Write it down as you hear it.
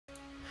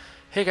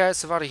Hey guys,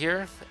 Savada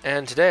here,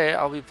 and today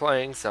I'll be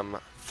playing some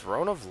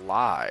Throne of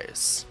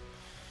Lies.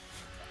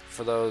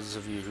 For those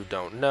of you who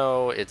don't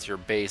know, it's your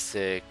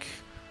basic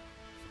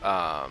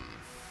um,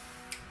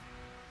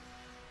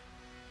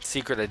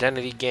 secret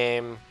identity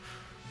game,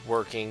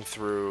 working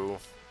through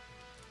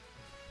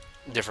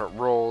different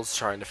roles,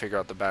 trying to figure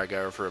out the bad guy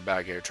or for a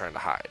bad guy you're trying to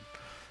hide.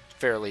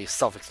 Fairly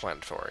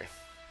self-explanatory.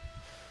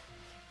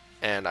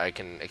 And I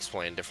can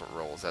explain different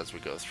roles as we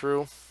go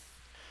through.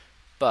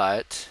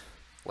 But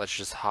let's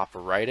just hop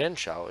right in,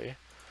 shall we?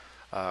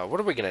 What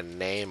are we going to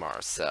name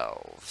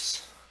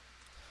ourselves?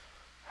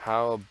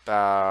 How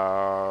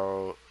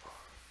about...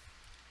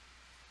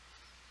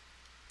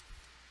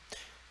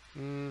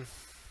 No,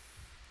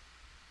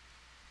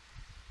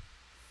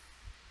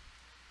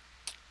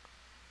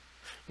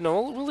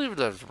 we'll leave it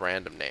as a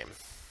random name.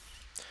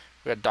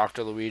 We got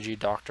Dr. Luigi,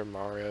 Dr.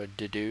 Mario,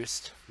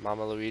 Deduced,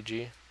 Mama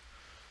Luigi,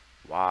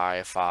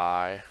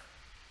 Wi-Fi.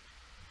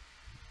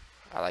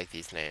 I like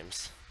these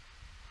names.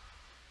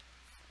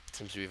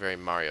 Seems to be very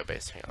Mario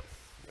based. Hang on.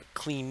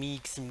 Clean me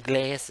some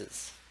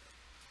glasses.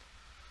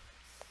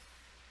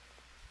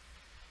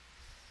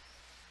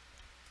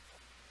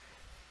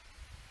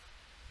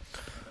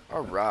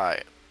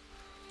 Alright.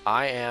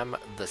 I am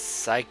the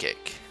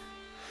psychic.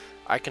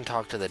 I can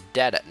talk to the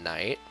dead at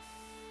night.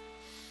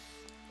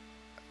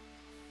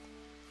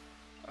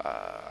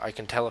 I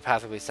can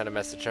telepathically send a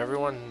message to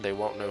everyone. They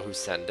won't know who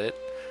sent it.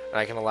 And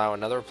I can allow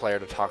another player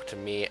to talk to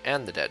me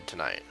and the dead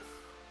tonight.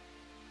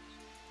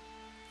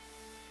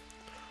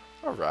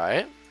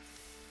 Alright.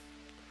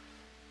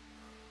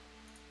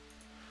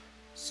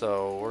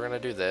 So we're going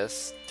to do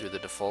this through the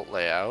default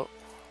layout.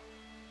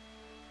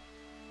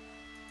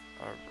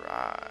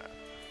 Alright.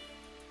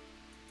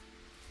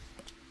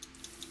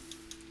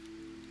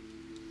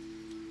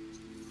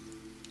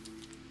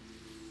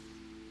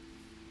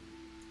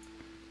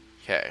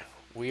 Okay,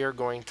 we are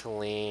going to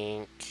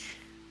link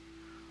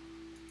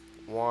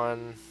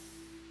one.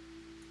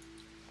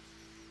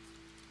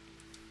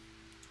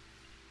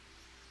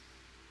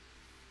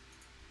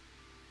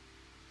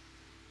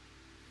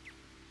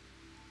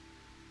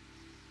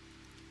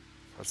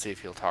 Let's see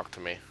if he'll talk to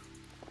me.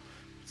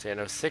 See, I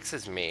know 6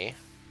 is me.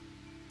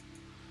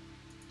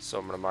 So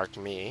I'm going to mark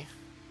me.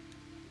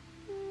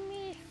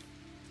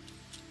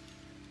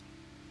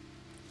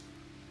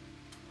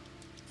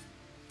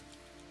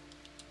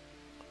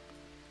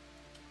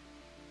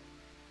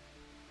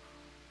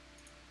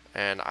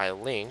 And I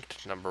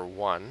linked number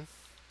 1.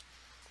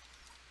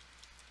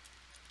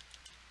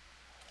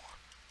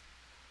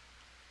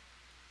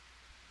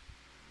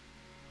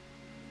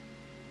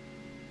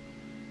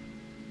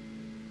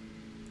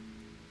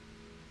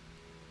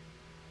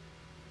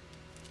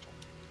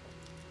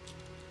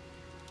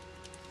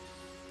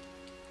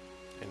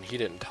 And he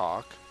didn't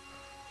talk.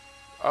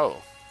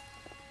 Oh.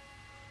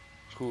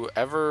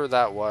 Whoever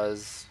that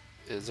was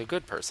is a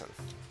good person.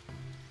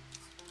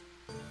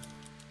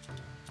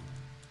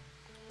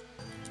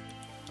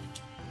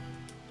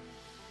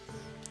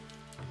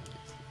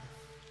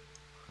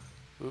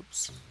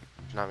 Oops.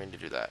 Did not mean to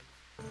do that.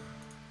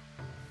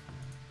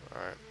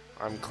 Alright.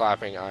 I'm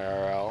clapping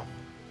IRL.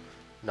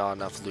 Not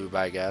enough lube,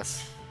 I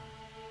guess.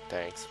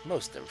 Thanks.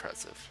 Most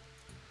impressive.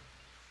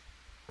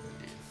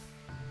 Indeed.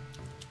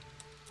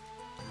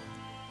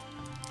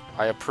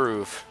 I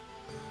approve.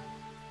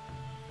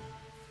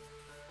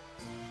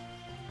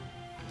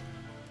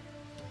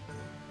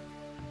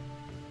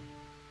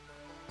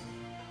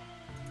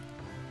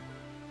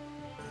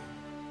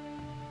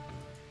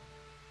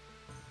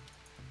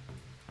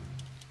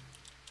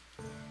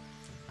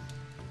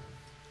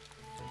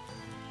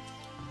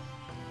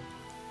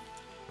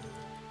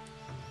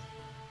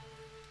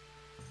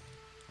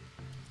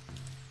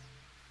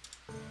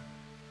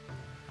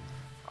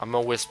 I'm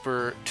gonna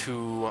whisper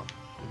to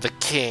the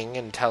king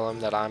and tell him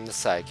that I'm the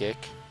psychic.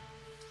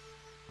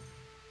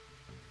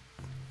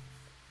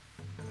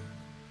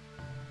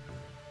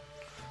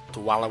 To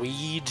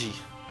Waluigi.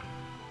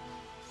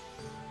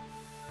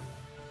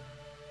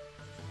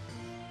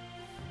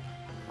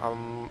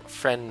 I'm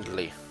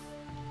friendly.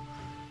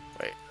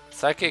 Wait,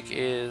 psychic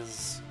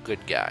is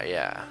good guy,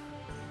 yeah.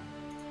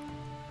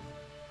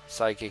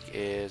 Psychic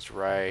is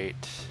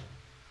right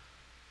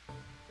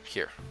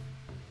here.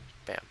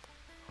 Bam.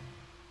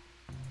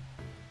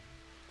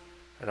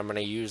 And I'm going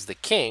to use the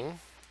king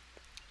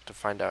to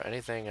find out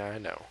anything I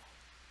know.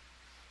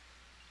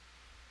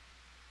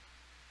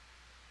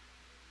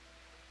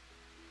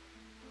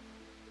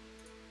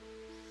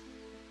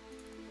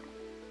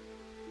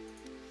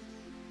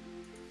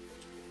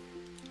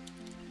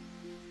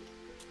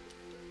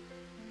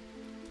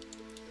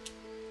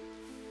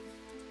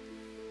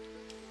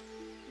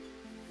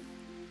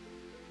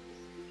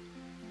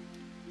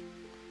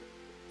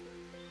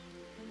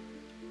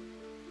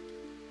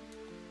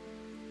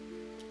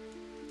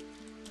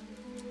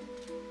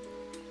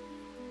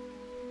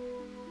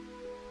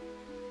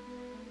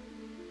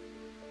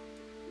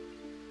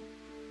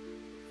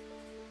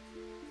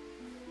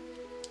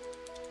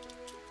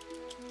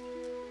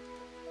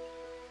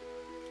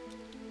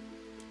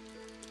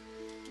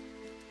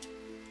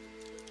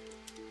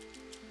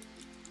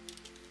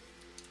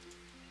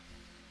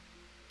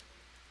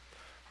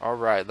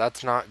 Alright,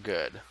 that's not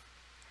good.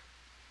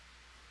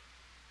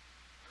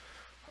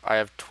 I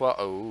have 12.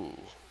 Oh.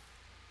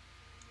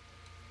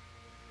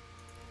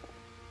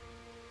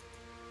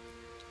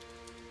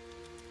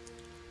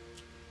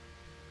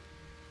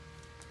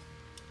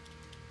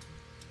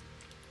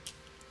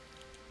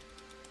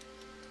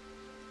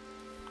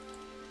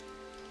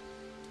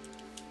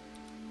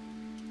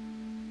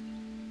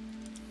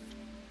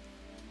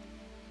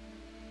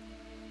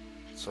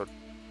 So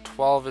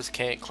 12 is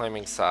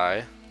claiming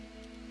Psy.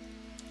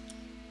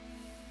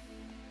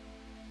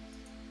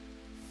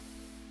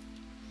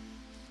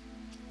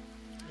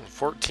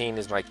 14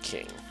 is my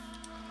king.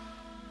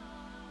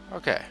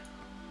 Okay.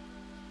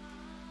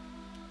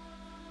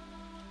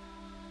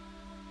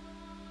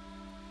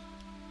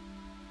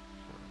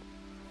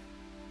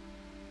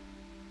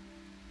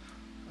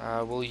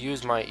 We'll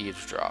use my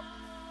eavesdrop.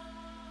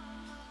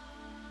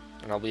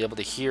 And I'll be able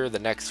to hear the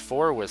next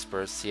 4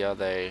 whispers, see how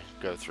they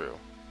go through.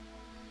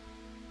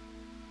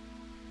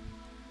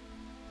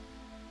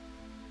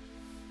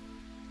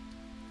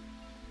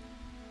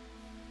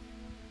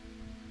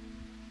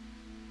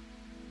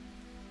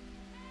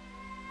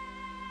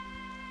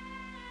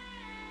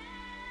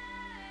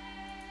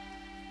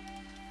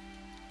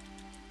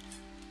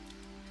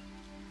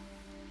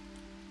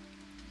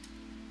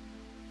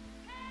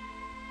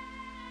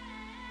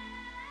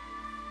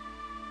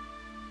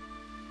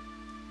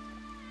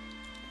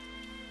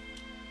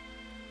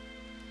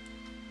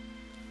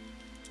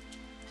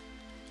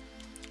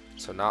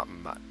 So not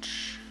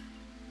much.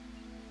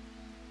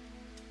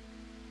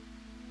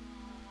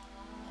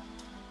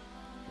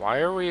 Why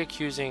are we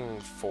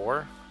accusing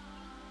 4?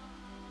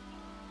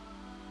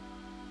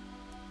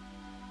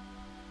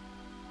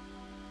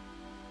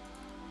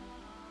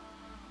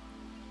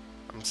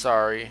 I'm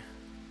sorry.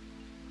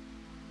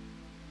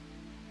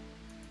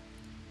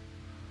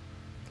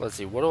 Let's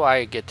see, what do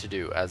I get to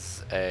do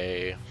as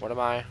a... What am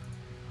I?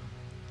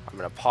 I'm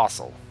an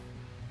apostle.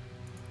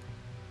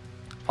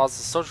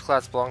 Apostle's social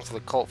class belongs to the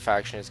cult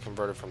faction is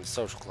converted from the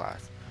social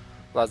class.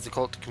 Allows the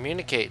cult to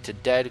communicate to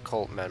dead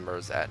cult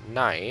members at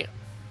night.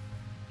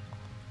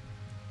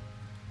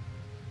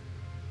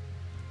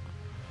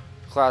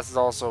 The class is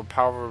also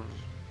power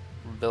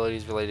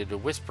abilities related to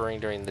whispering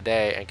during the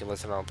day and can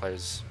listen to all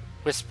players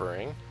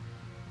whispering.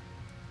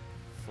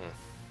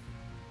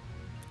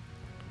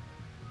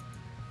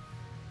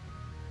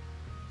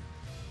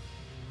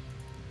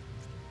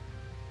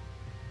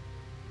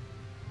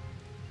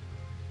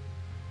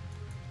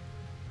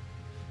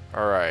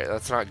 Alright,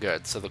 that's not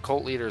good. So the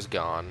cult leader's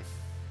gone.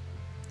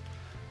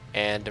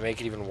 And to make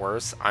it even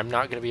worse, I'm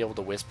not going to be able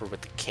to whisper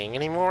with the king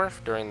anymore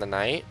during the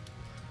night.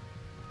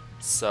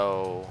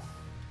 So...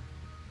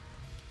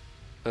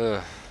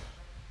 Ugh.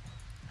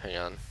 Hang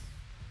on.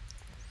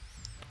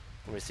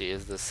 Let me see.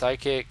 Is the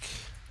psychic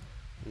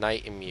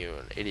night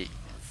immune? It is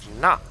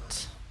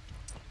not.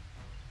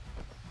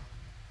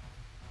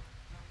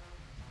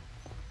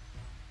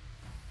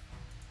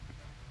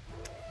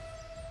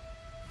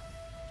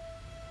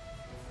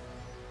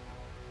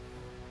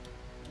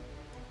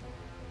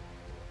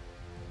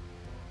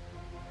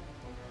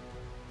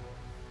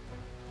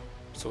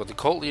 So with the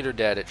cult leader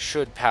dead, it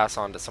should pass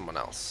on to someone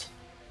else.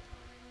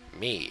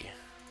 Me.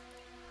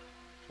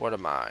 What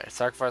am I?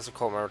 Sacrifice a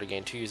cult member to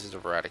gain 2 uses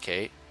of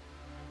Eradicate.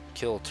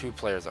 Kill 2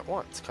 players at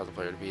once. Cause the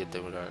player to be at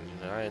the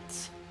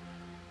nights.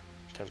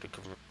 Attempt to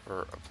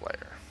convert a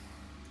player.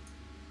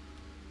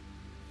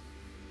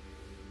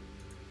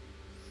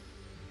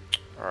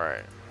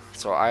 Alright.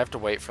 So I have to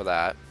wait for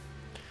that.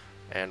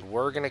 And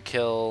we're gonna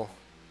kill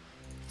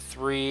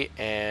 3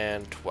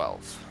 and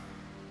 12.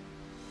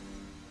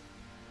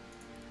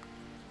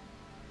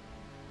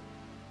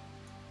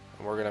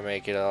 And we're gonna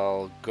make it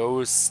all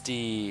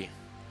ghosty.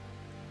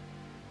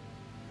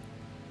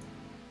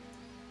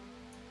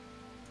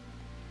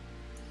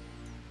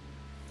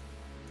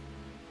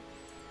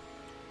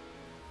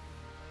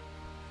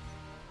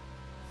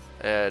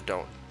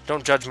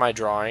 Don't judge my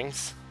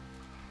drawings.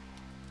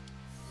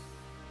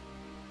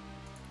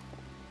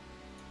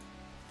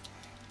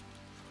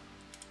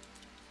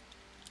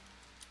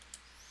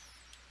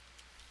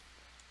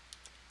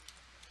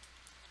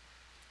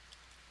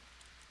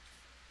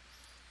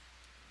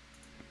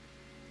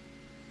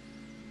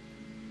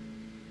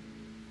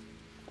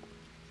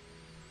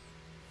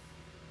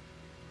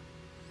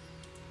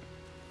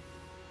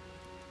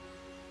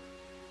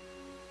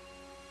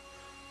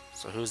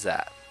 So who's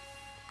that?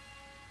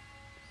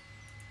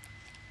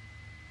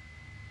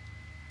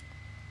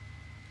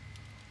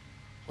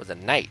 With a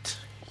knight.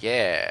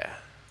 Yeah.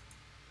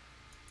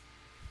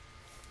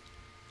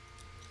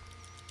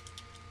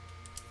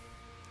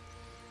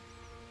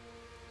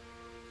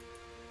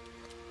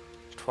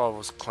 Twelve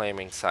was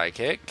claiming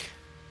psychic.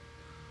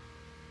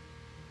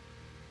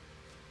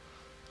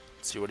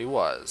 Let's see what he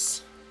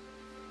was.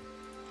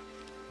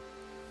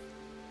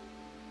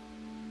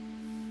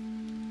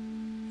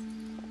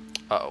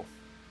 Uh-oh.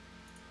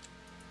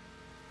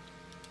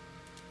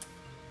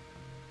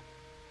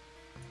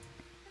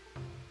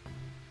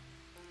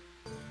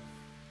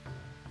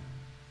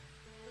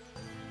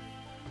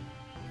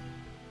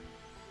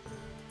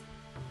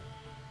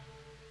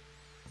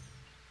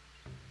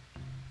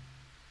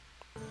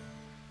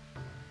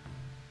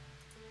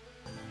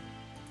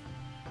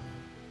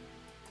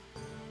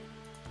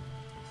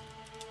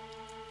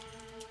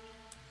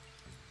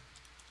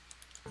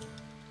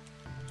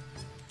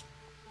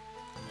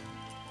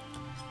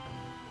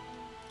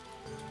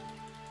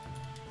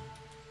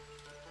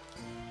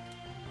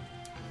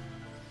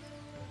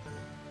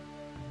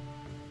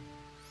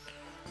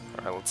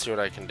 let's see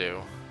what I can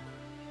do.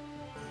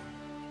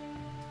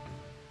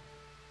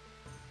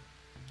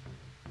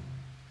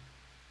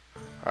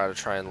 Alright,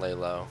 to try and lay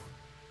low.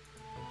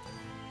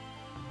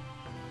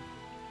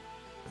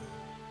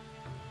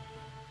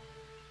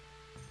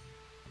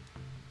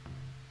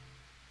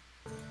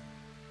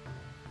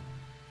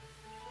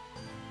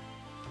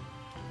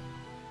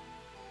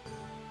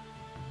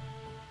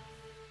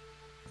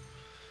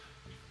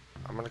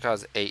 I'm gonna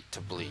cause 8 to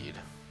bleed.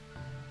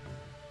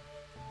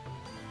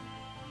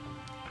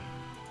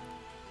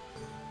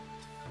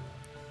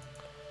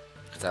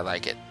 Because I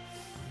like it.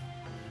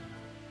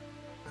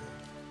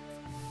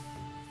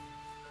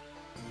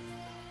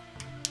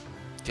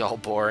 Y'all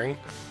boring?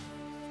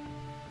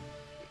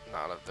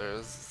 Not if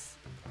there's...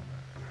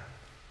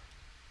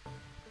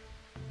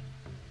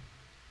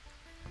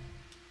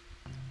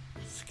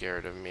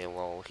 Scared of me,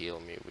 lol, heal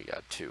me, we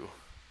got 2.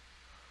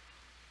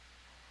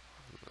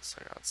 Unless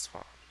I got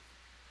swap.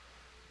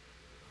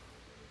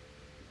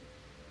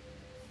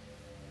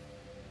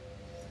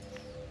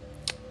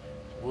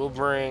 We'll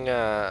bring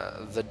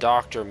the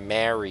Dr.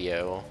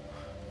 Mario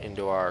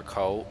into our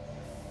cult.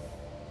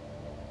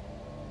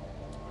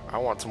 I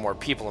want some more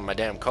people in my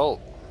damn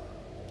cult.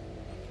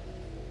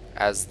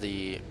 As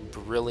the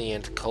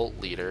brilliant cult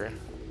leader,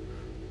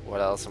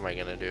 what else am I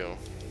gonna do?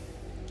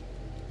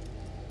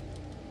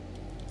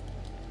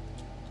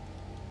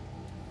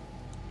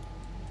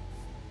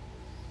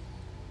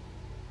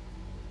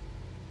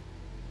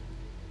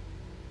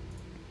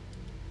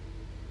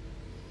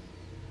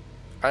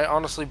 I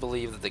honestly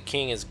believe that the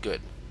king is good.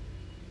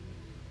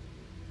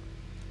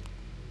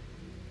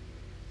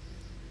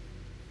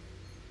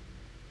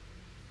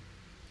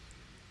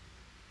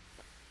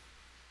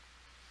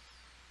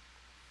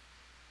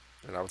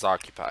 And I was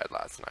occupied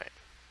last night.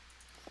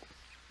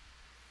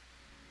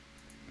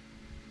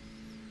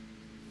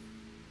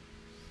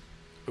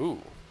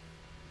 Ooh.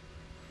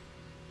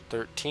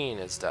 13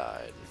 has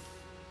died.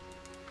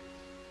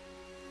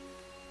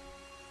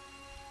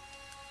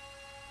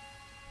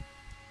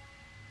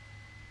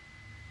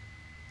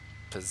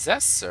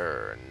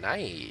 Possessor,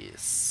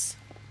 nice.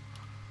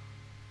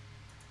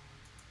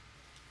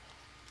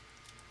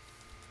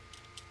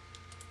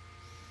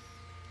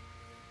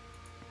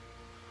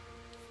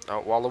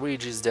 Oh,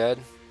 Waluigi's dead.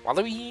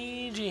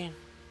 Waluigi!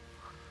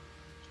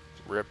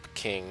 Rip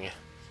King.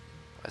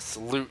 I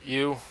salute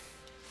you.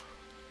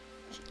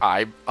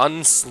 I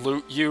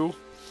unsalute you.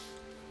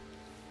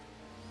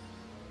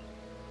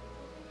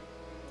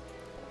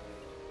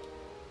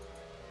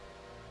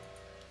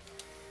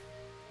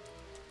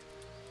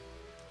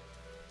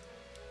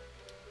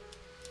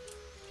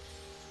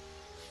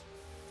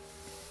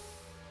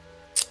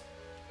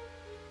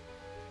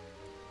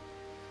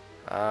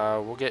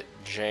 We'll get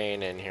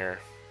Jane in here.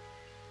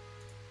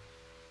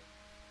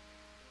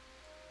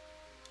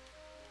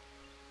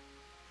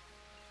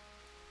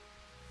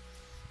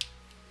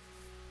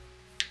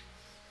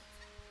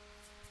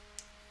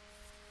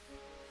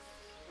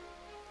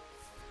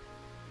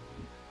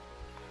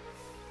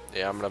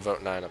 Yeah, I'm gonna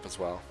vote 9 up as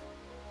well.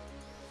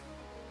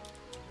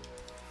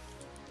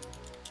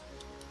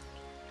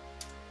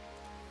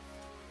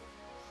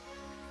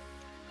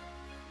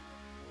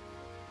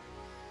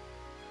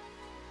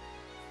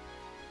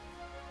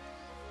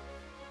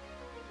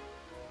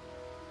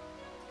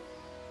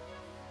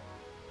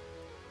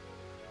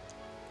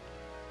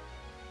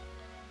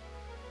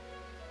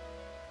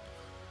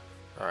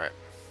 Alright.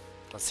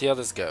 Let's see how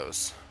this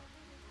goes.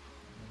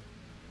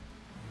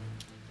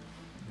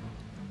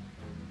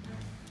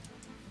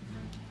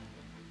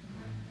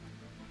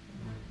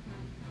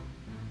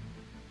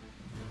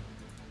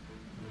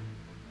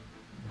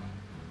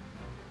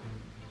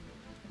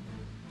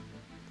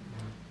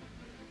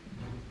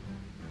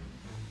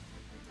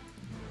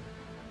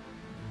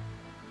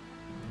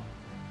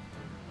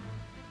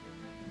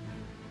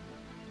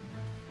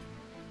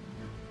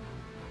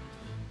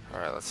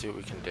 Alright, let's see what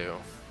we can do.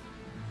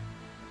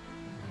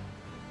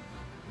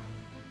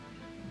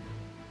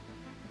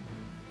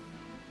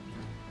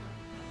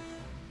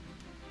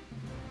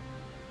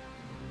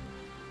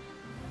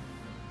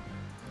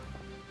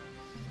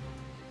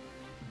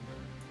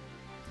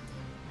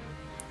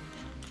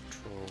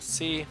 Control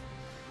C.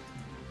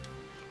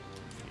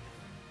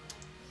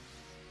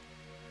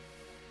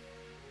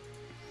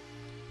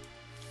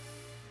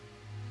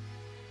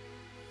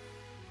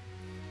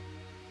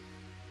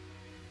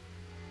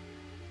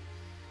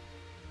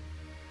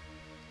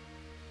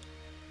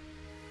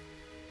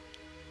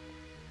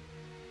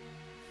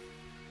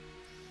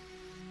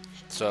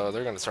 So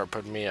they're gonna start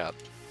putting me up.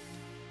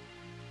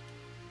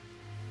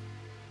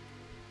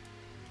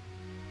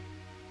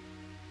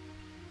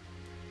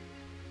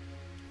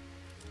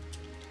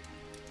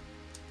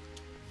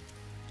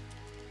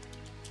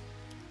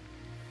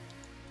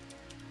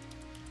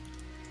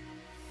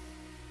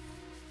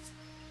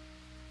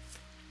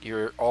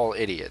 You're all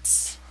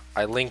idiots.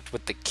 I linked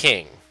with the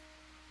king.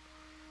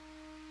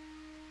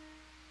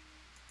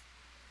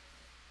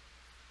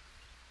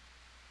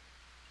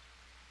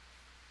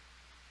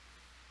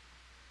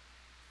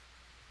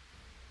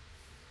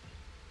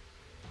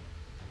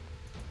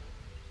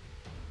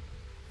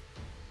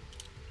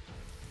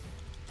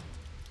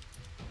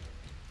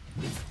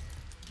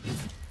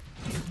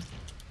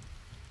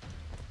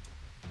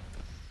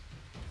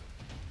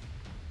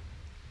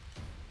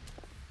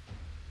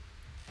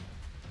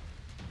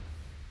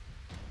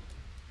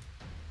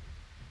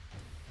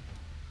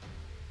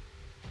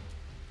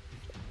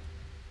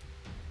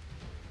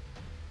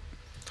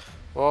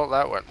 Well,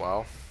 that went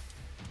well.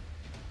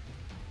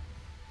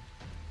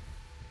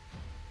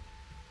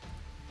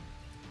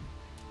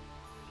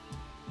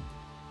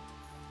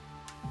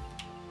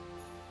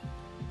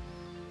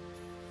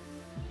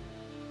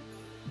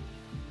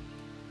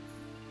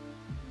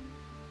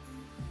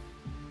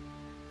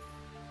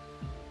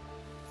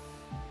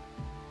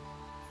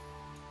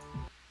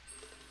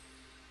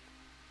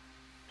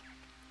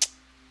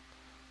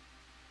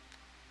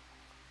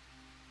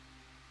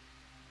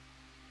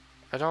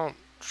 I don't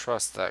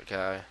trust that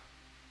guy.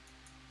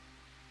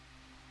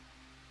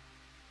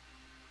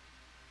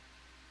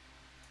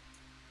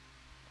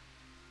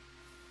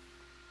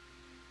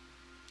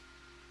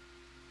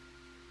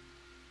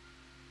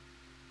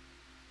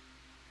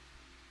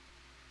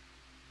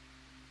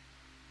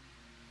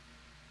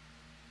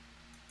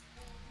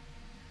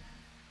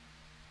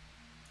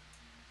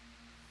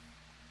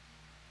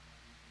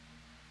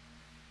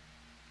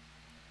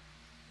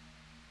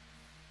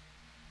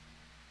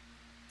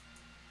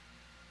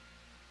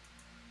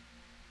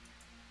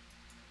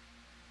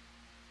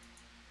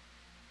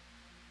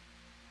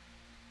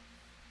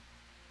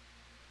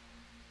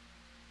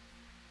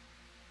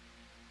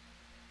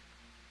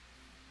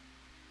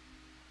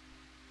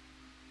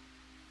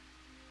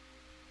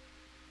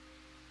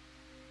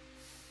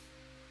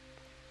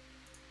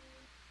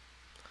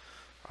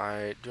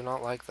 I do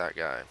not like that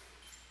guy.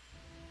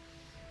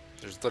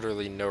 There's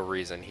literally no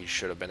reason he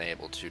should have been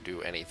able to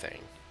do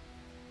anything.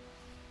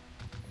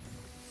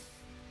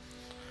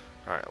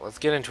 Alright, let's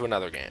get into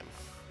another game.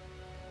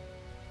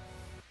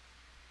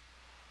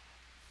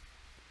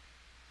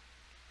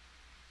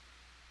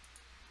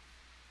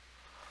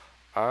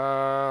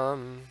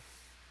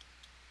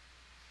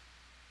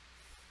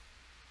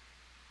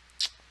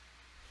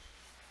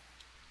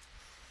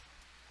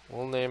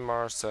 We'll name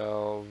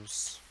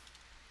ourselves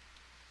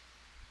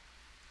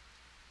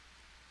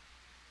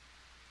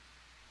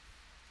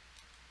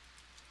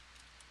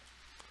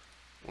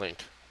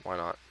Link. Why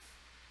not?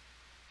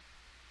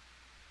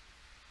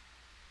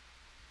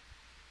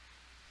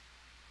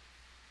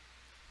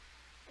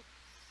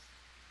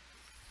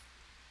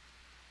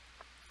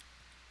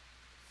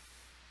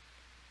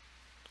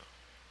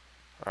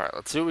 Alright,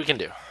 let's see what we can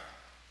do.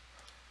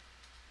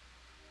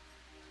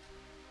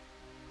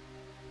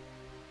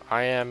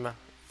 I am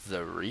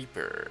the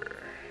Reaper.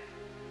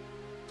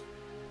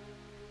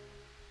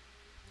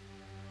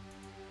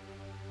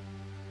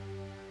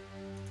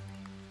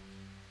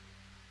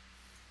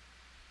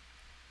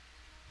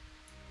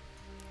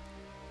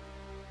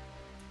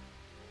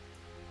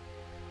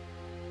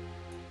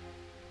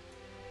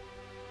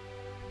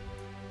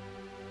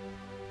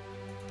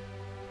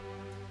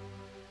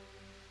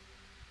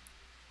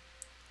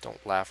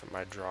 Don't laugh at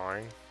my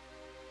drawing.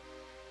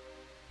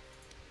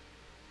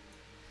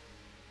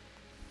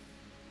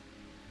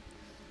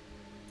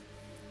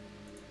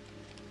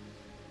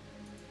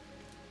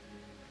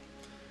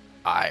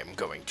 I'm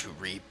going to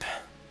reap.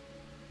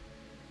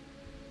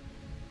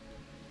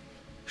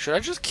 Should I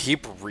just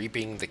keep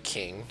reaping the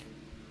king?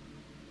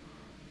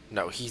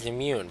 No, he's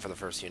immune for the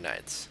first few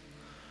nights.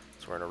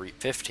 So we're going to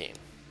reap 15.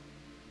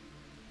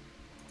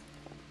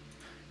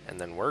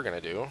 And then we're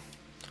going to do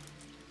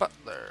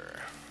Butler.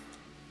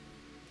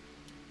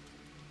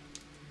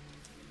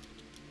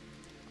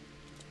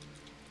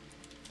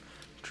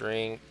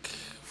 Drink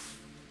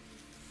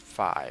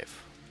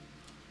 5.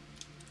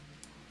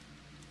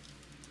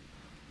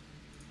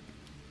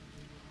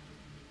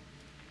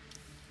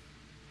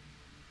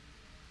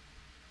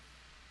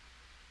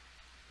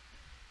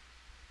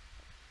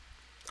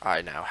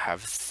 I now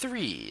have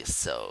 3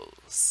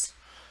 souls.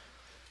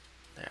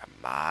 They're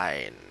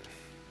mine.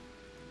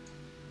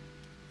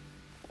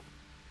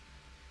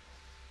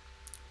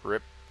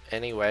 Rip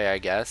anyway, I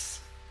guess.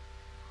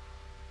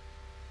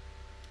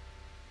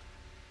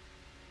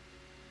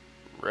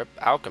 Rip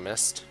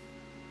Alchemist.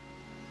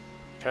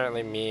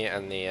 Apparently me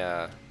and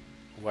the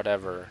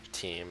whatever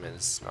team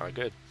is not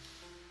good.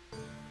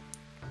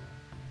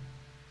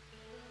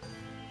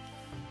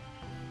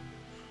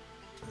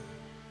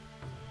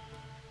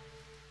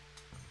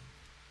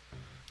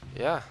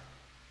 Yeah.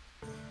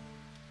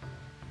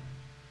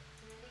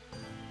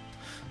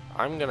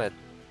 I'm gonna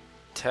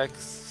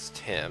text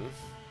him.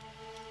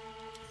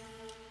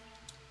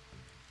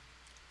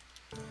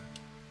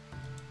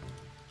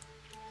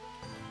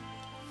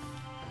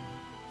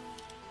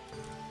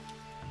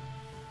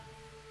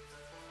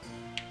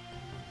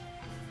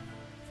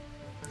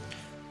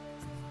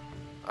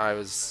 I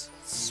was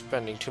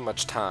spending too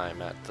much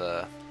time at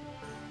the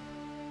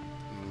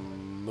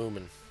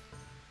Moomin.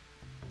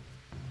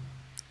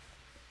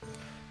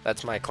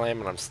 That's my claim,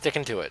 and I'm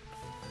sticking to it.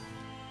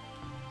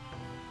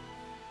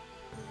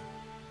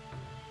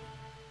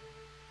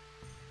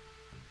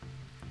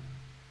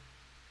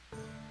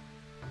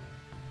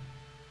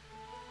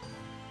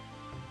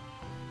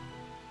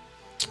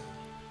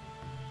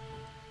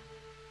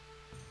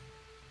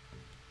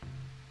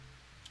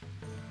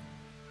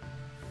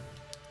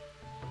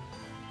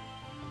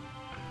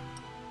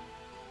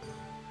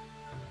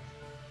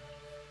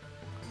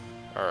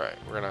 Alright,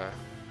 we're gonna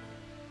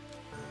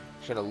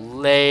You're gonna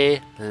lay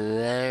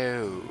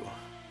low.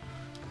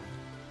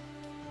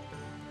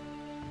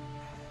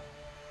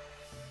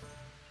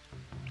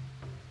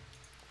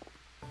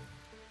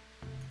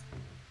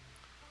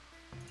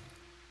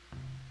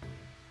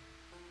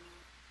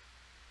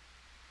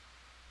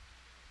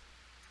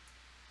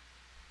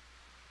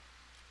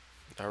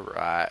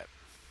 Alright.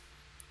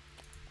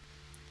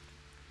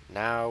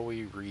 Now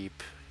we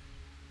reap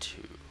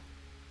 2.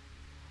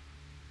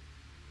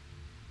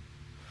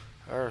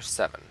 Or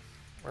 7.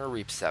 Or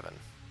reap 7.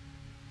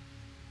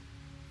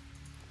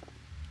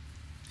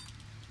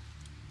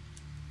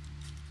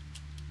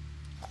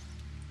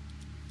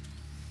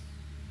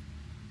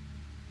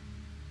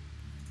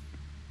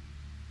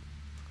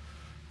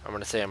 I'm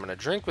gonna say I'm gonna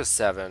drink with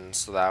 7,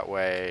 so that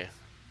way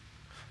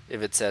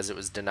if it says it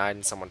was denied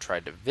and someone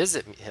tried to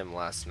visit him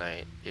last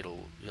night,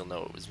 you'll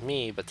know it was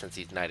me, but since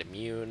he's night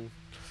immune,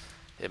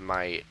 it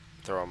might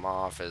throw him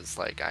off as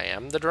like I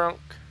am the drunk.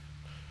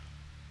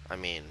 I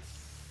mean,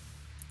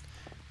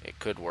 it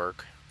could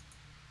work.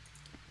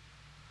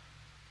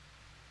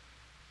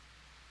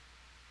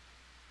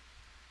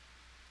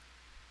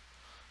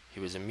 He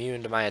was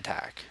immune to my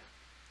attack.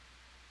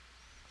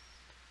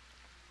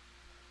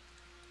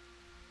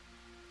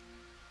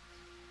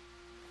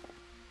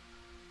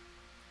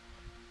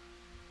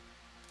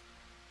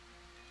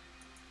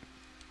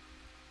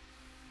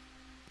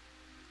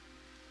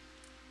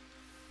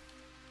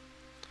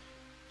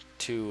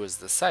 Two was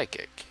the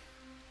psychic.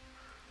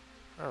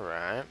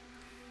 Alright.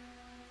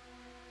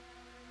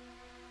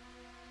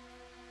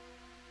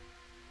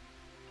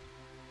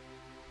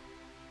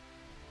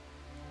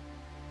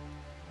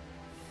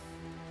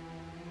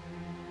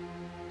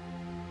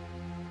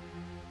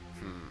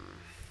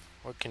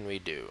 What can we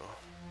do?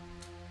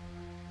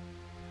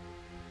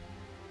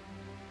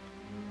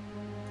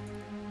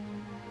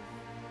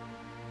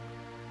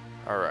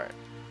 Alright.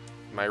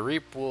 My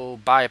reap will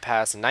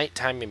bypass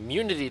nighttime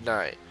immunity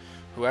tonight.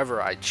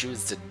 Whoever I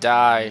choose to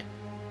die,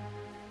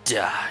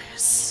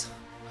 dies.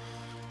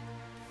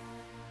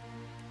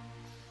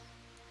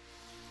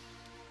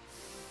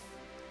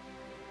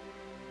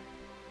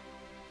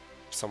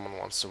 Someone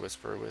wants to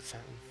whisper with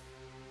him.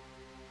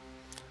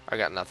 I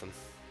got nothing.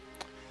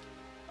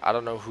 I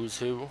don't know who's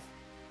who,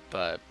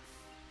 but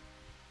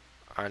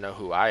I know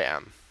who I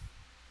am.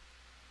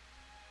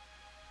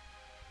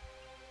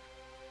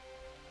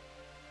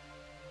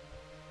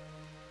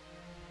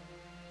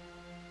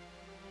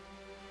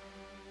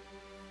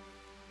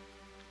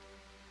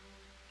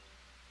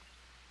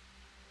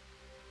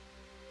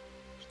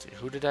 Let's see,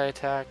 who did I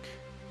attack?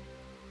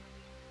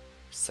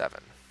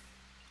 7.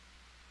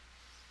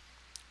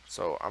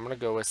 So I'm gonna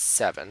go with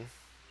 7.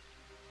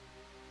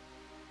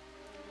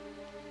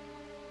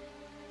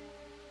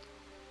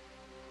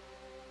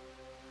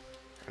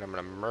 And I'm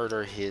gonna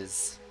murder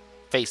his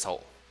face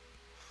hole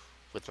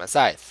with my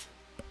scythe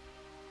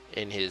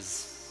in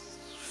his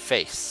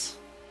face.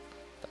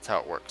 That's how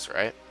it works,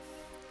 right?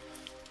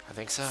 I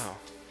think so.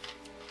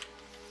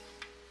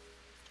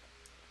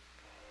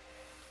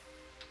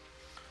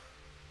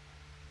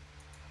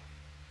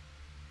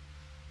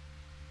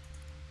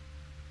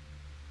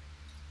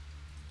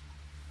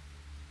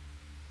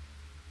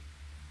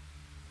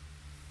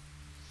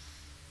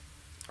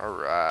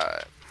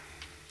 Alright.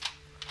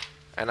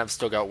 And I've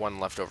still got 1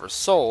 leftover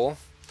soul,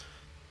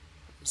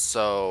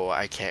 so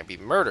I can't be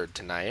murdered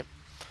tonight.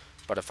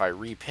 But if I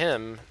reap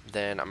him,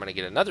 then I'm going to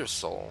get another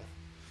soul,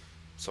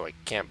 so I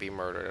can't be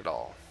murdered at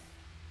all.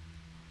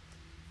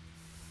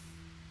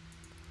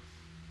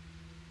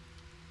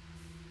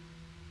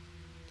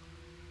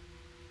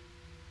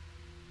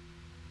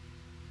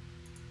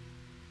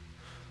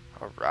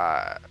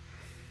 Alright.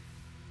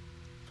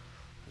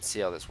 Let's see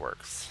how this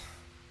works.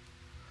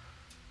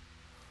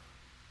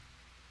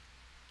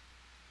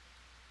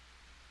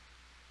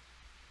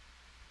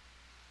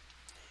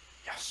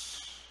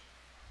 Yes.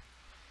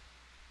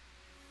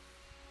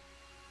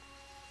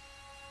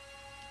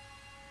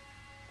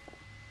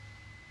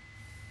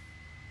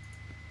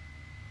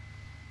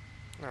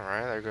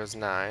 Alright, there goes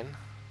 9.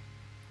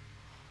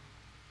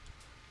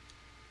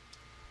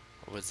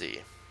 What was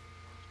he?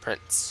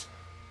 Prince.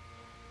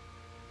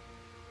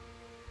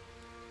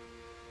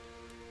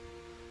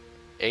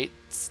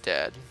 8's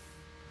dead.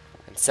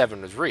 And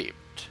 7 was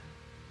reaped.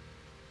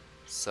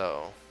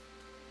 So...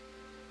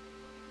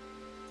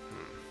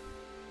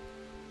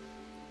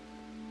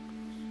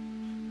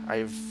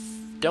 I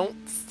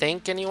don't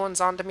think anyone's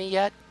onto me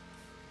yet.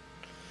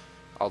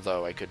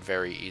 Although I could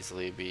very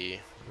easily be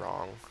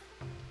wrong.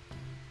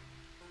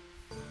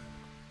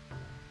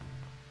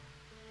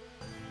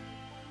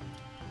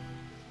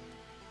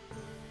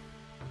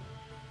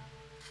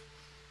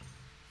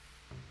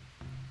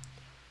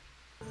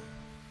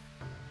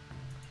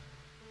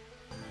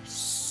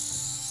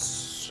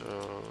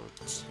 So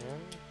 10.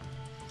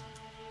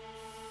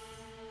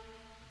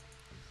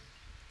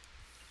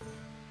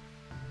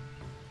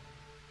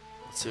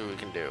 Let's see what we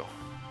can do.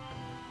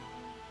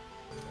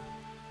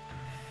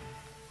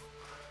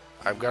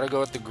 I've got to go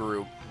with the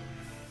group.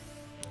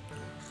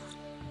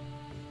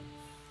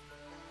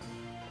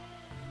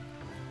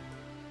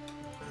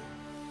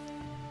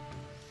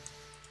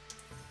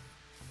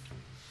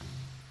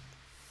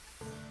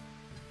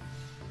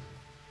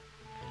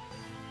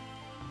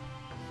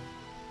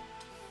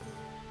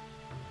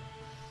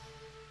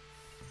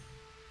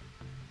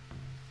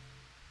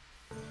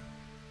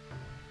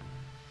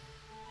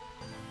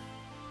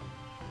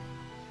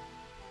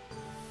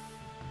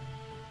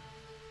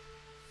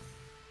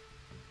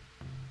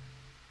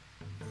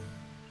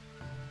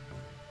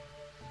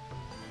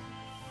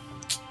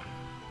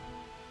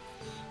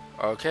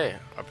 Okay,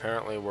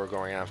 apparently we're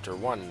going after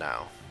one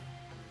now.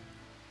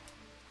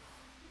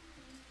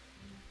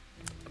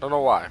 I don't know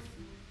why.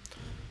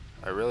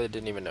 I really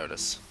didn't even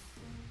notice.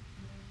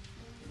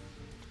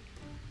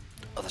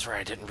 Oh, that's right,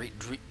 I didn't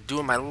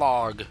do in my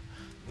log.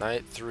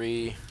 Night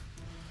 3,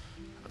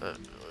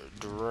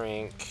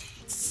 drink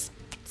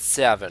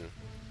 7.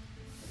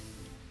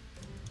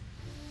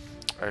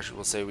 Actually,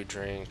 we'll say we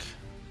drink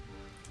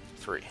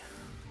 3.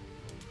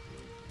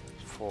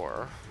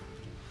 4.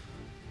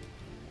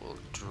 We'll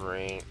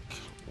drink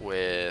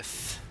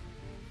with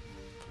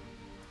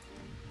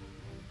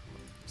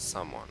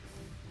someone.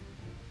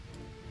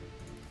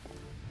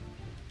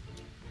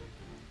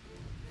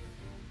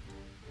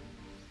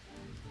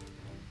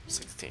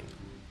 16.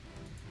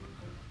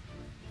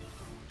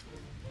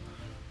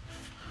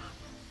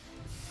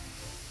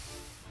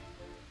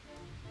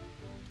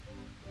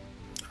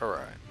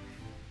 Alright.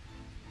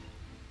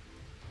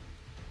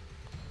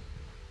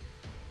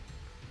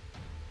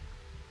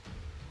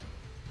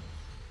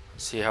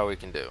 See how we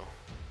can do.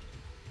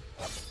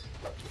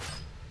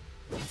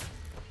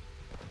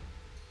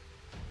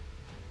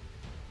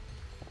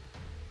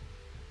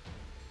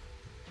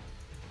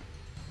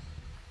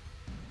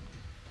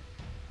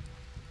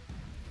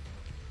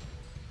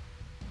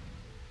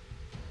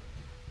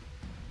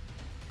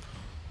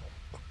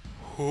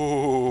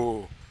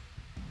 Ooh.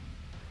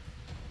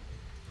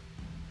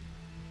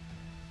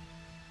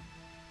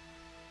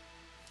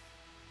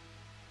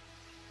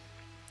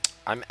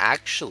 I'm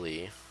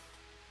actually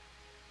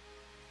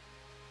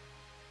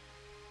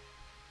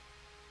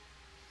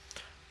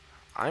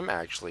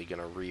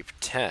gonna reap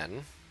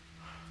 10,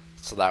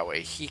 so that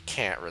way he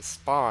can't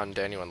respond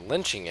to anyone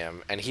lynching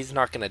him, and he's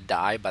not gonna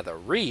die by the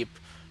reap,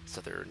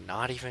 so they're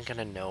not even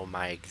gonna know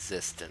my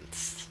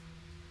existence.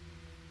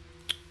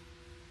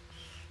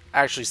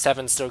 Actually,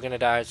 7's still gonna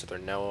die, so they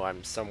know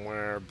I'm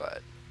somewhere,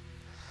 but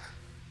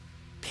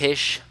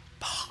pish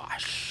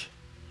posh.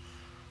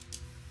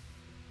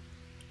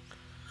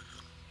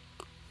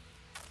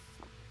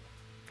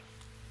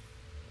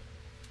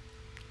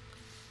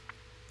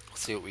 We'll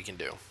see what we can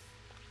do.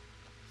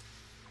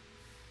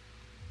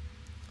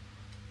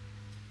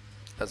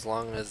 As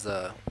long as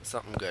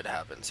something good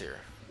happens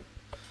here.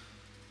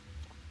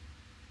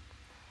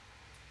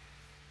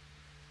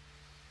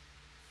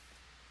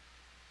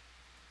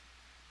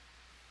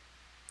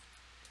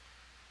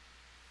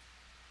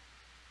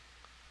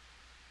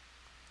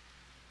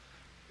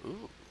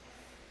 Ooh.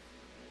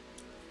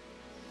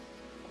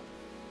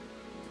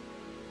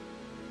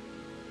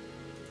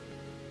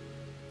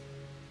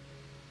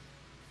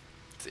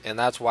 And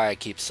that's why I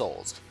keep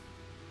souls.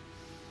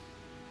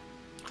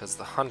 Because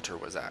the hunter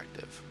was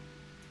active.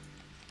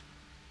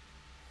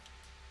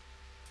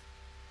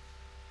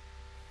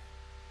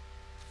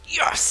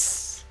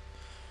 Yes!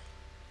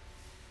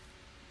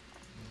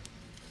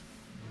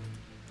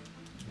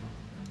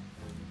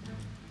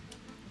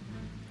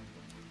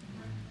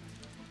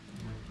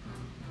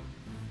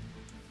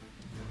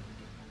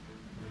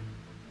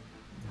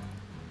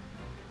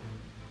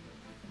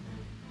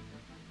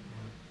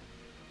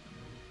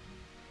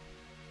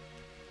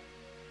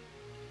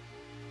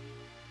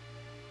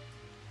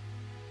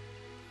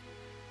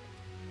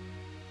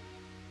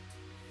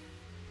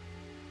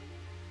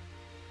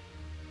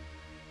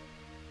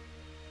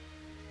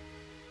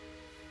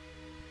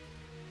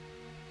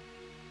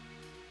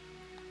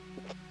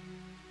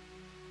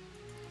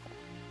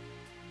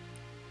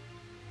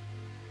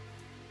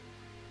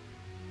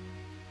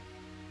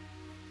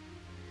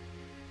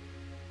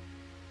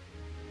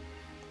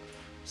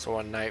 So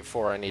on night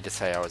 4, I need to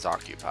say I was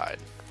occupied.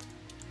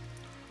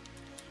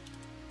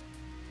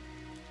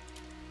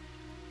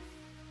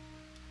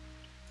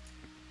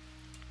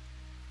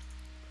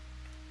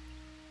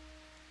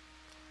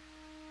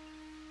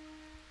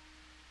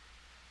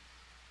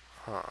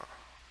 Huh.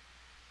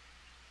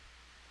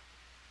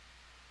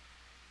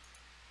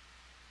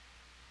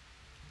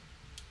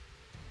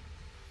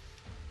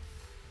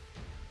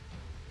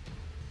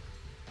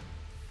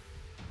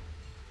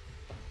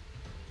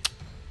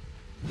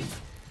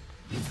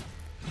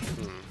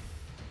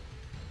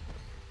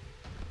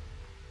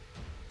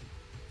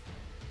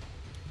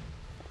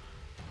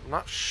 I'm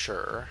not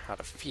sure how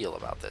to feel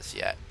about this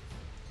yet.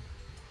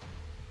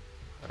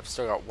 I've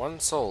still got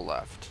 1 soul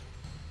left.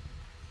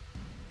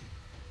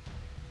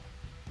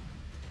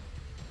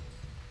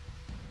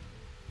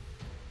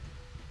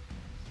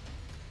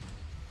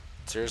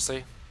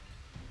 Seriously?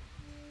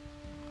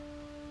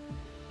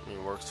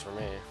 It works for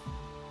me.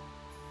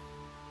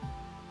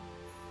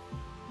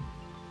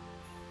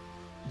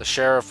 The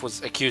sheriff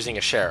was accusing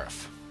a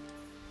sheriff.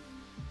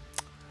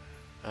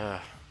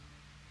 I'm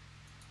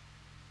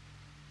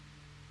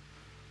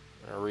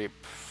gonna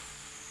reap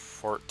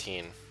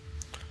 14.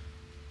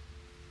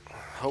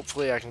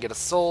 Hopefully I can get a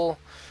soul,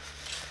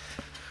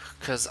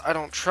 because I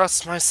don't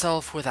trust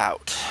myself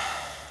without.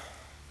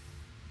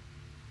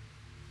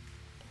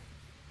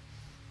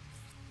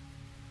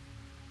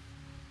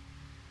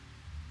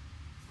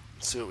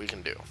 Let's see what we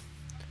can do.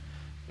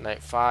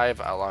 Night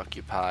 5, I'll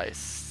occupy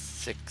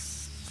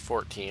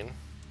 14.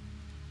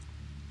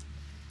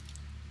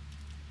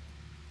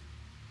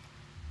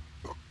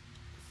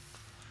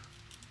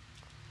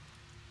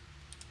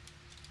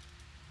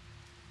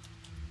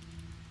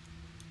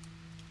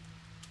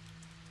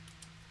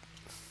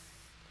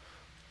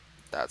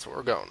 That's what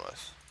we're going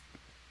with.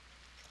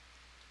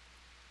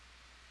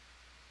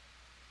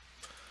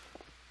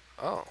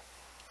 Oh.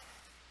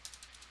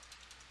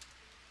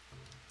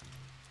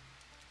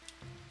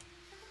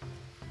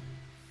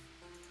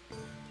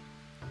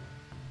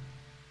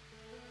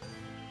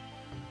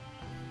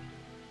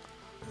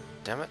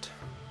 Damn it.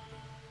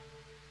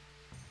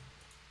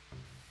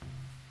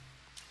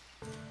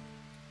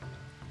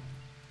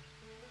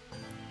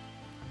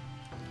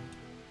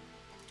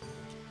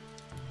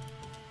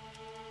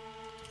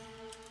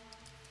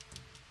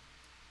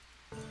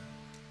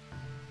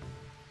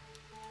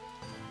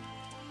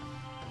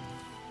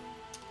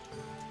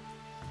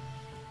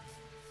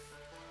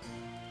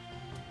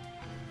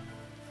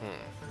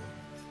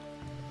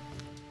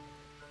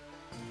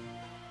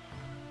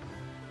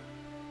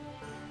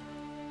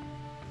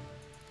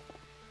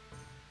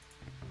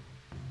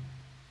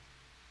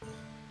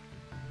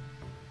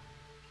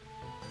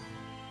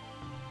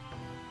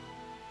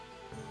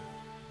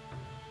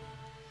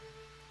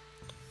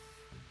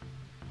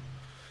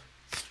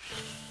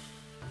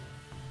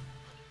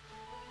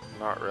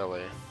 Not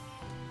really.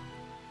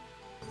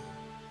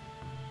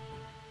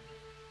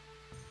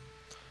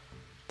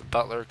 The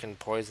butler can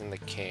poison the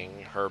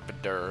king, herb a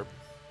derb.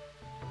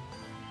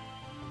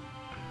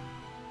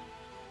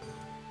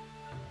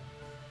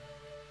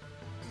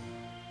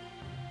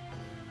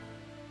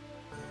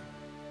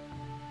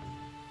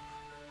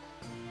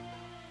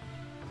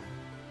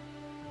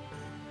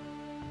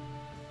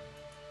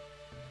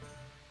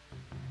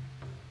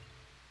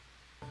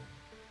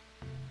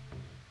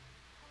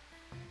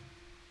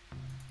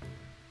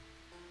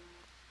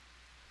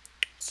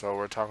 So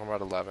we're talking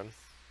about 11.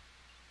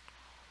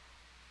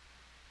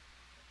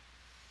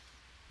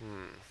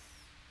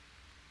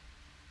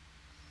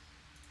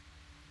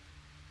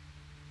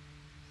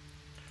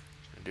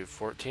 Do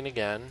 14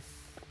 again.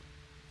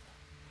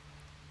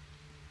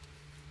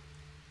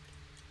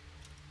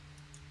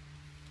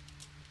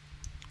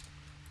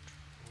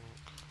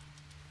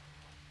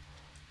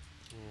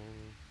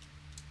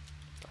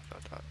 Dot,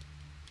 dot, dot.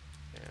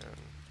 And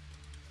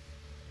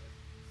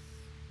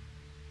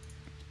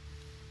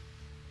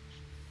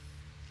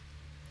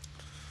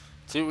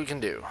see what we can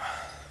do.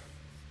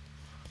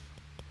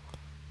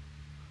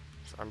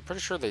 I'm pretty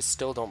sure they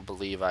still don't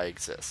believe I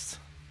exist.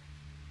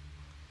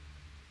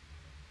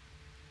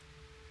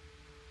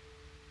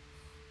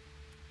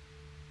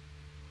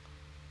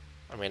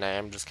 I mean, I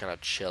am just kind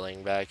of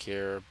chilling back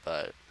here,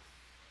 but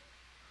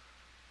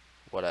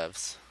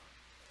whatevs.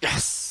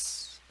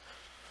 Yes!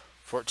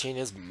 14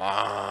 is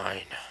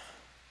mine.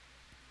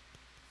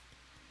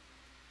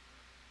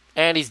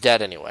 And he's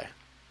dead anyway.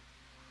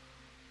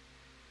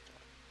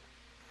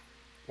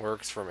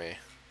 Works for me.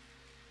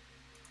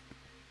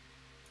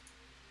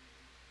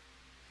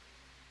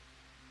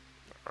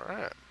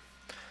 Alright.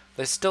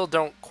 They still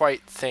don't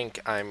quite think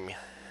I'm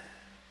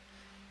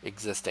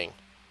existing.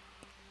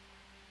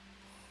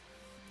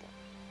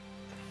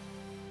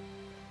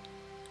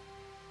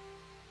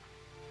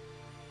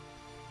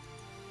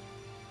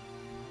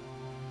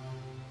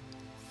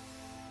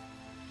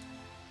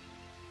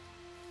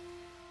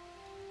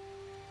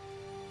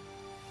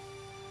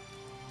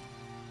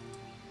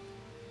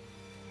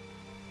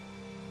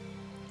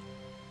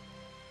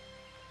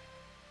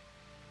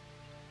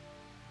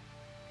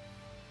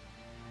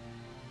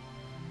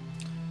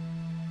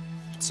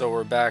 So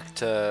we're back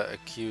to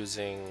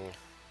accusing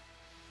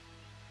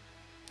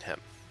him.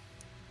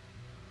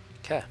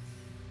 Okay.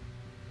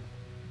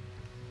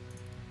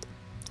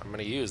 I'm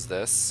gonna use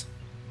this.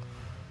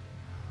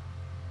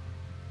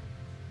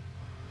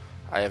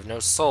 I have no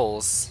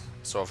souls,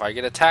 so if I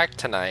get attacked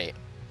tonight,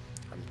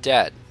 I'm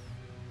dead.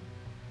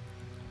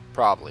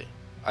 Probably.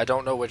 I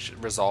don't know which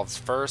resolves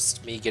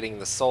first, me getting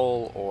the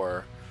soul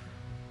or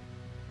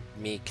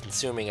me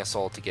consuming a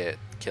soul to get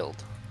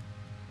killed.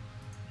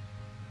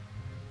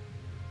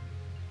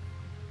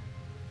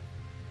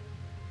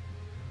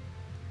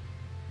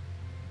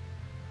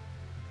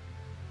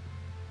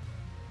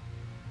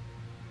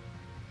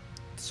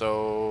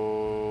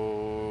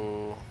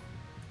 So,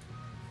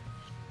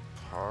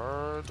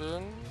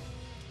 pardon?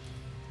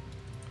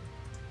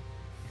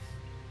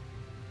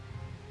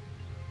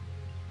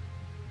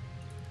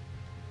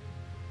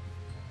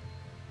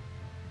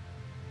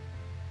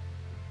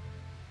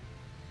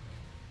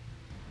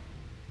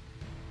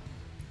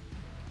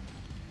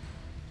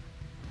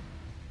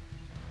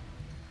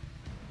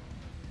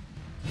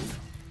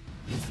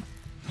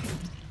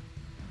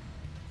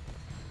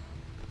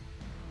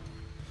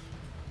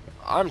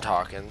 I'm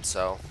talking,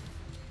 so.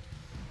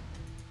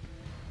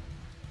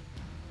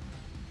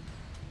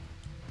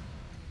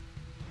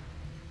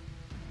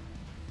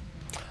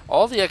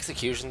 All the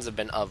executions have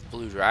been of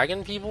Blue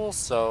Dragon people,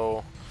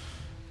 so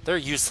they're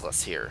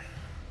useless here.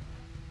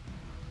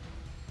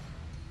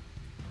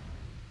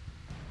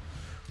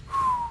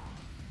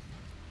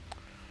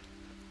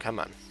 Come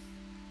on.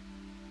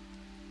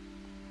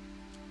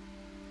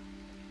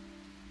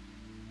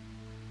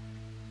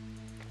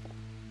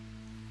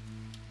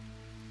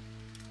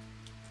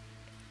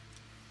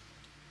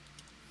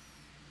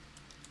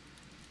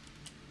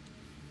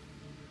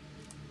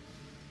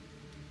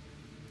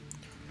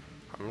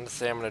 going to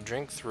say I'm going to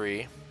drink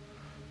 3,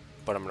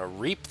 but I'm going to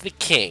reap the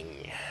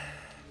king.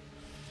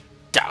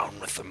 Down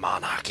with the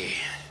monarchy.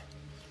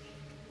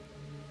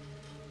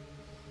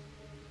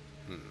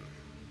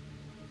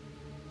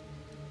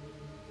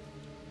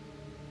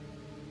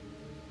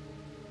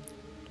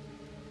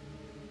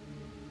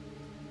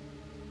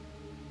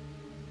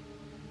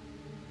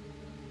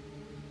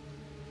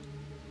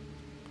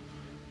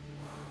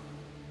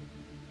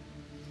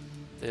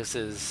 This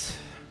is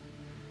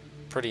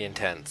pretty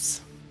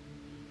intense.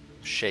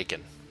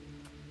 Shaken.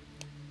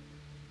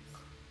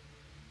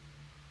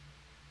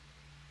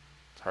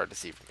 It's hard to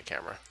see from the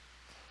camera.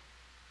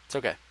 It's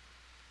okay.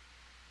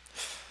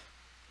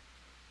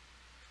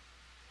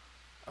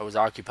 I was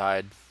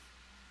occupied.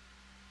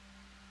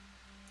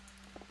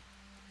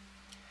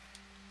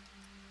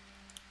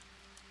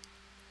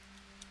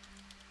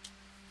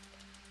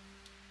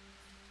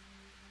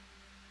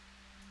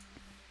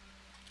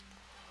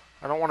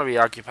 I don't want to be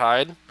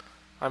occupied.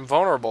 I'm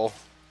vulnerable.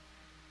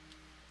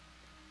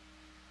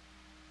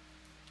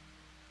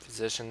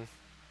 Position.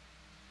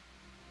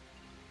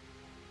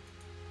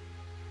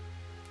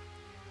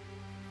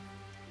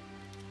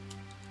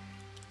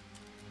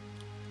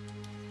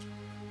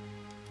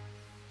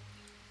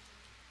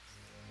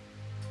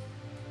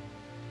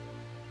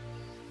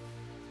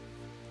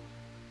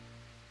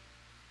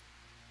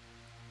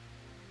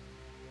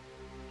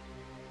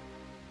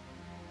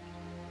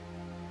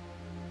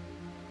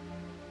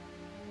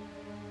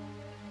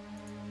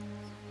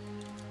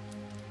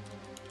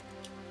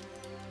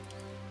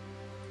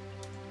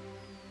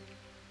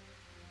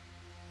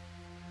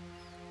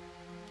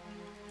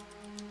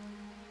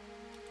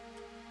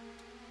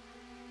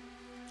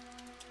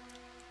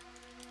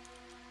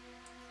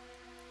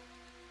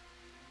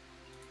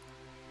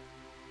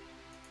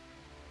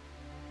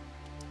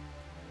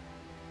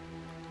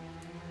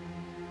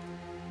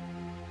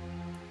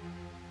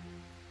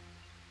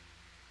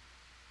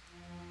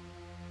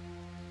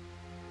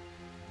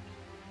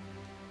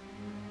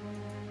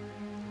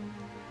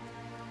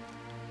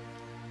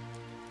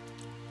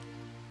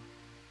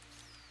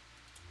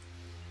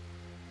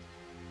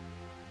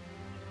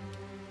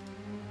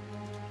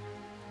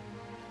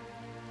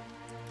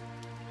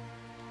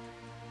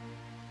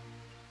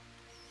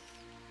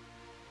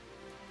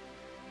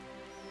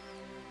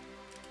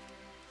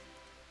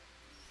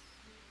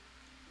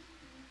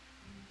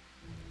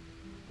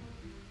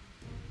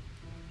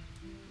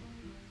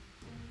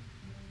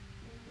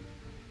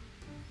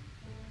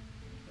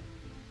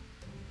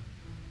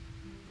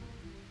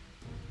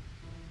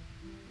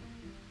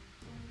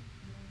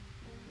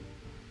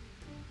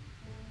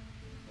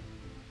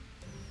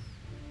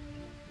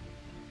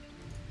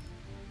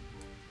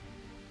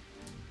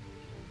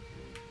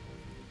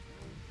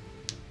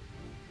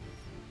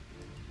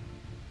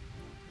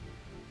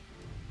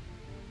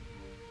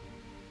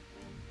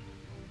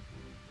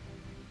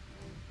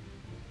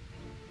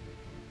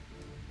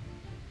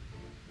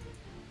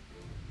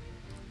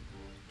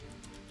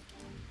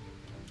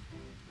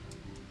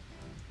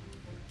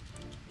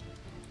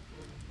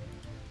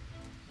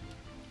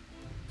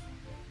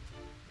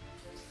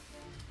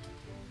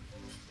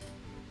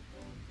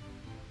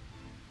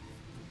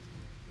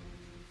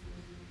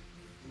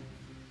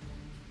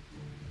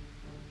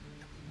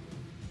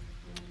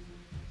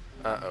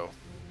 Uh-oh.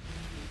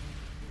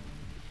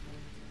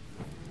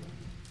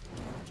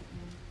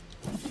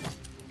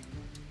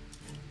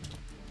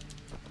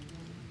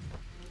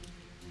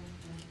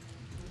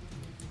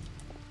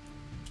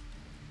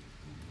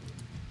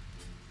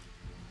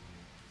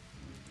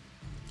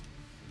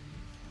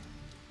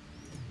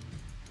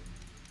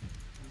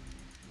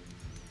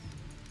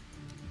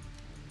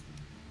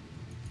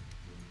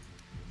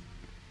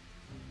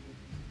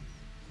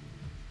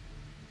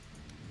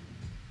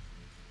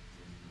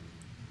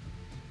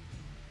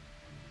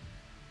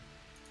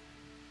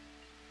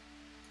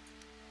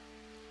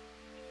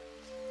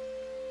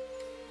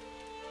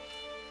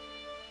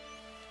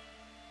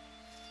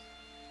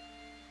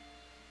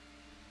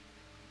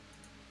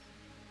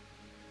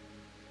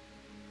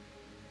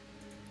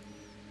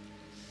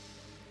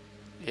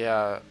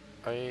 Yeah,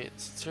 I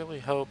sincerely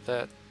hope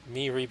that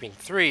me reaping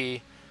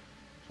 3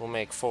 will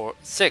make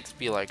 6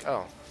 be like,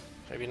 oh,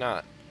 maybe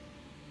not.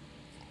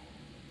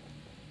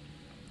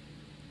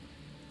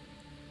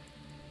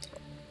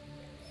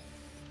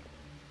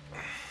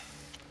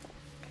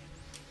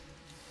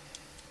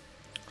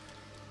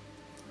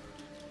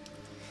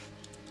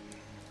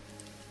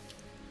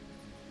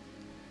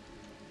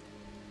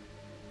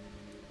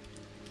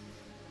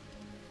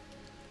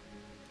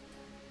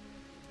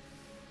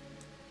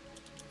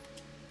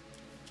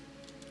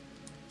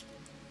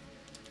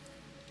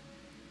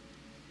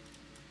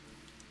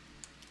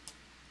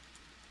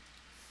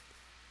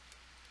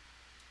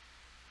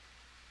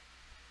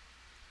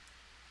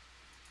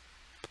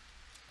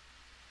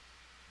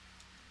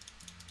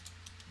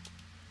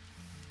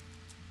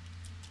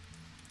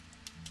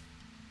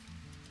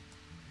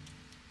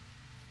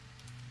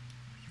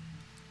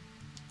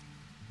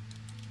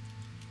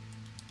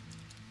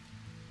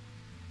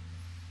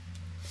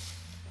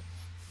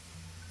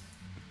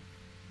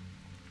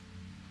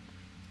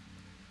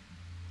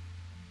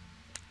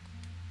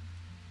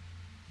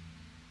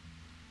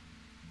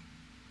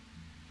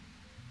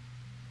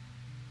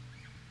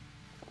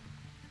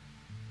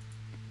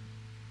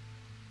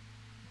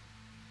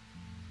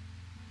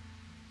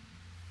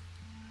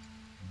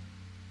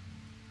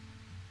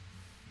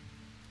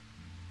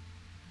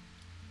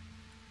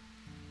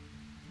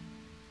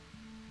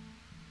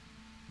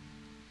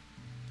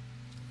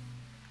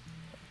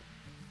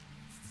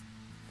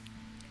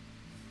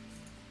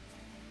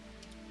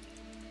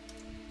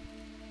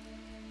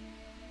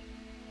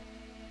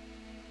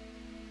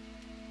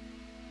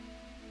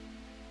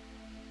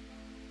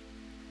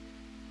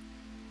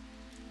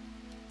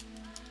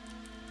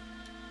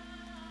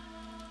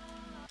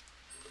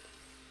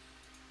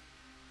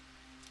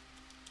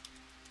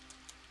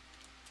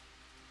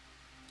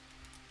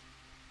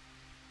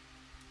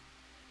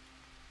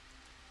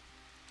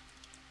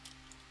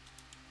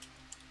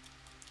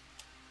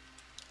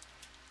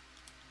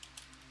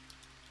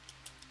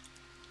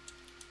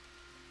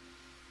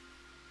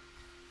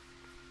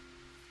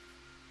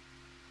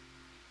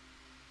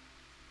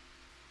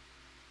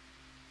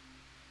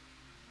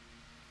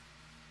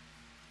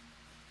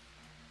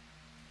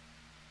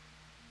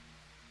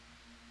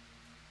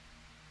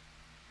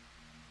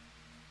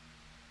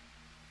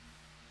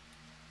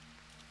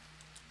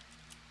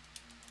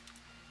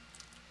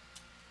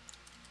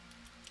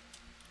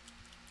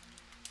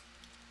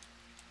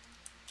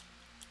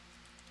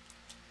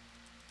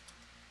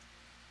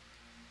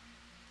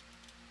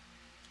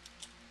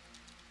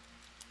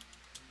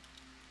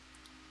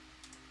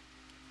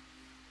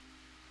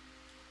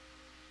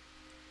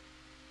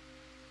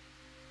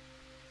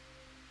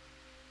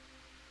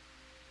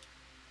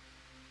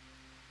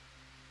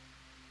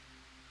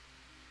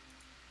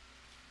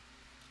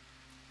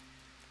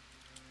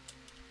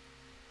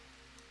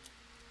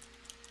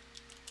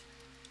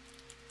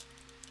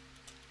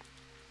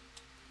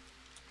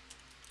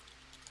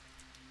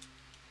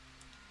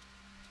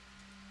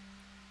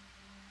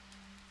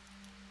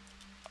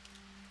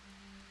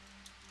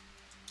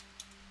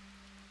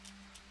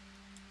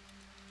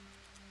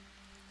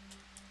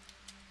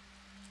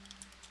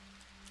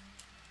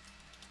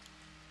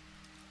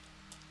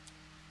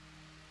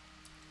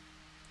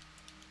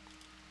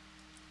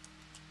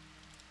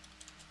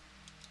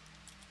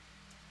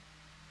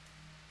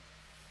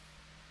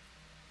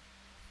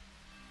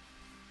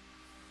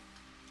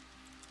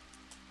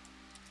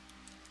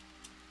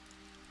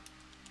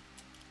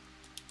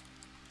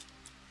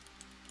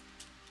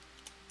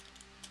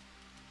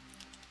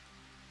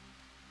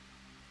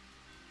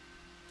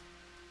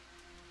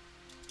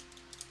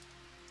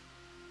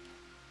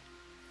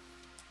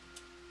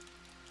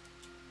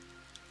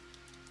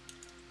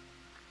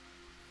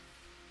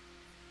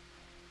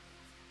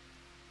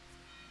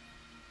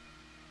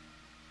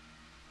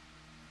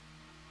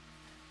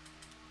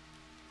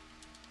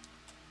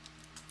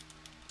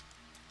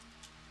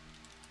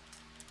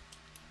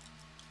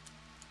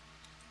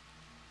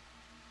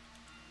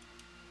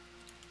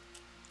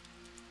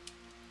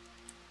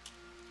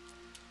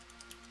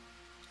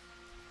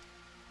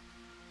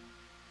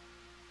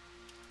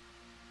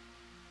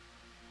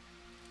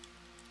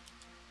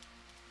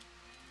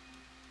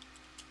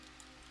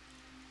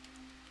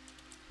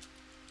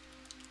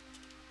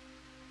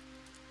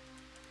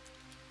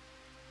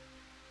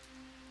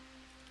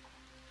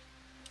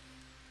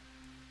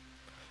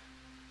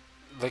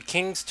 The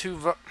king's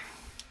too...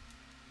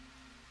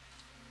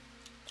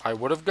 I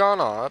would have gone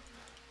up.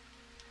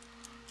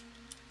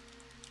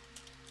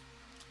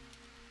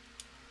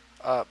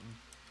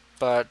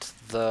 But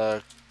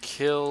the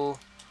kill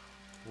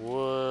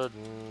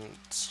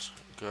wouldn't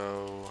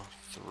go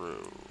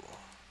through.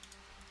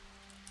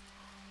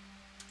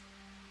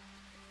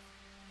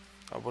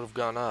 I would have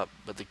gone up,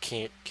 but the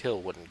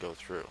kill wouldn't go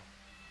through.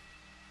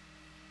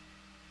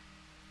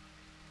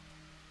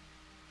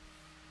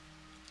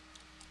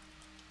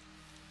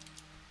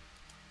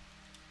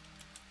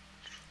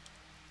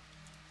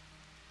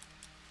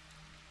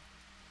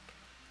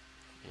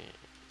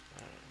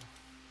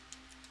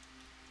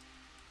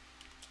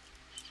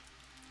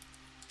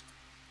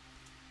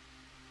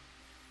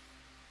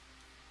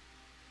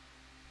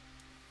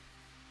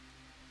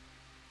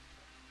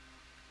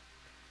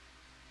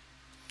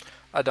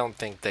 I don't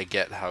think they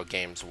get how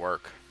games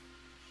work.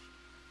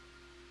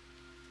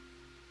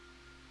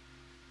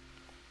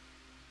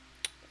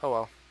 Oh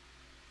well.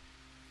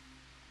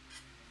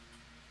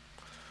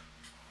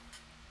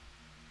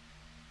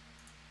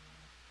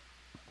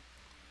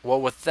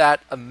 Well, with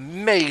that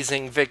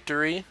amazing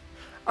victory,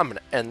 I'm going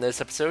to end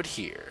this episode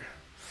here.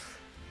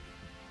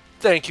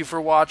 Thank you for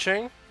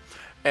watching,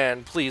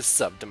 and please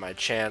sub to my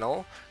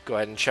channel. Go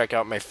ahead and check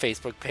out my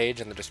Facebook page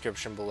in the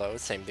description below.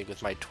 Same thing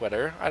with my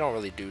Twitter. I don't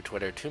really do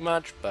Twitter too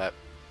much, but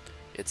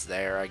it's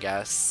there, I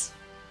guess.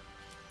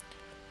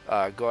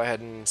 Go ahead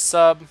and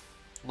sub,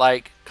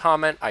 like,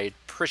 comment. I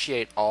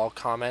appreciate all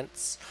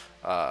comments,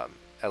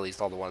 at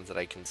least all the ones that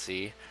I can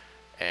see.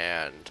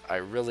 And I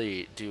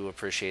really do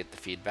appreciate the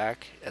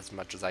feedback as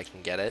much as I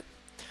can get it.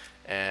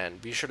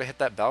 And be sure to hit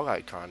that bell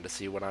icon to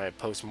see when I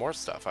post more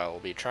stuff. I will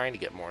be trying to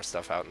get more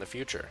stuff out in the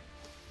future.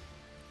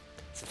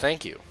 So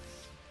thank you.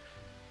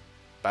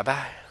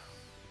 Bye-bye.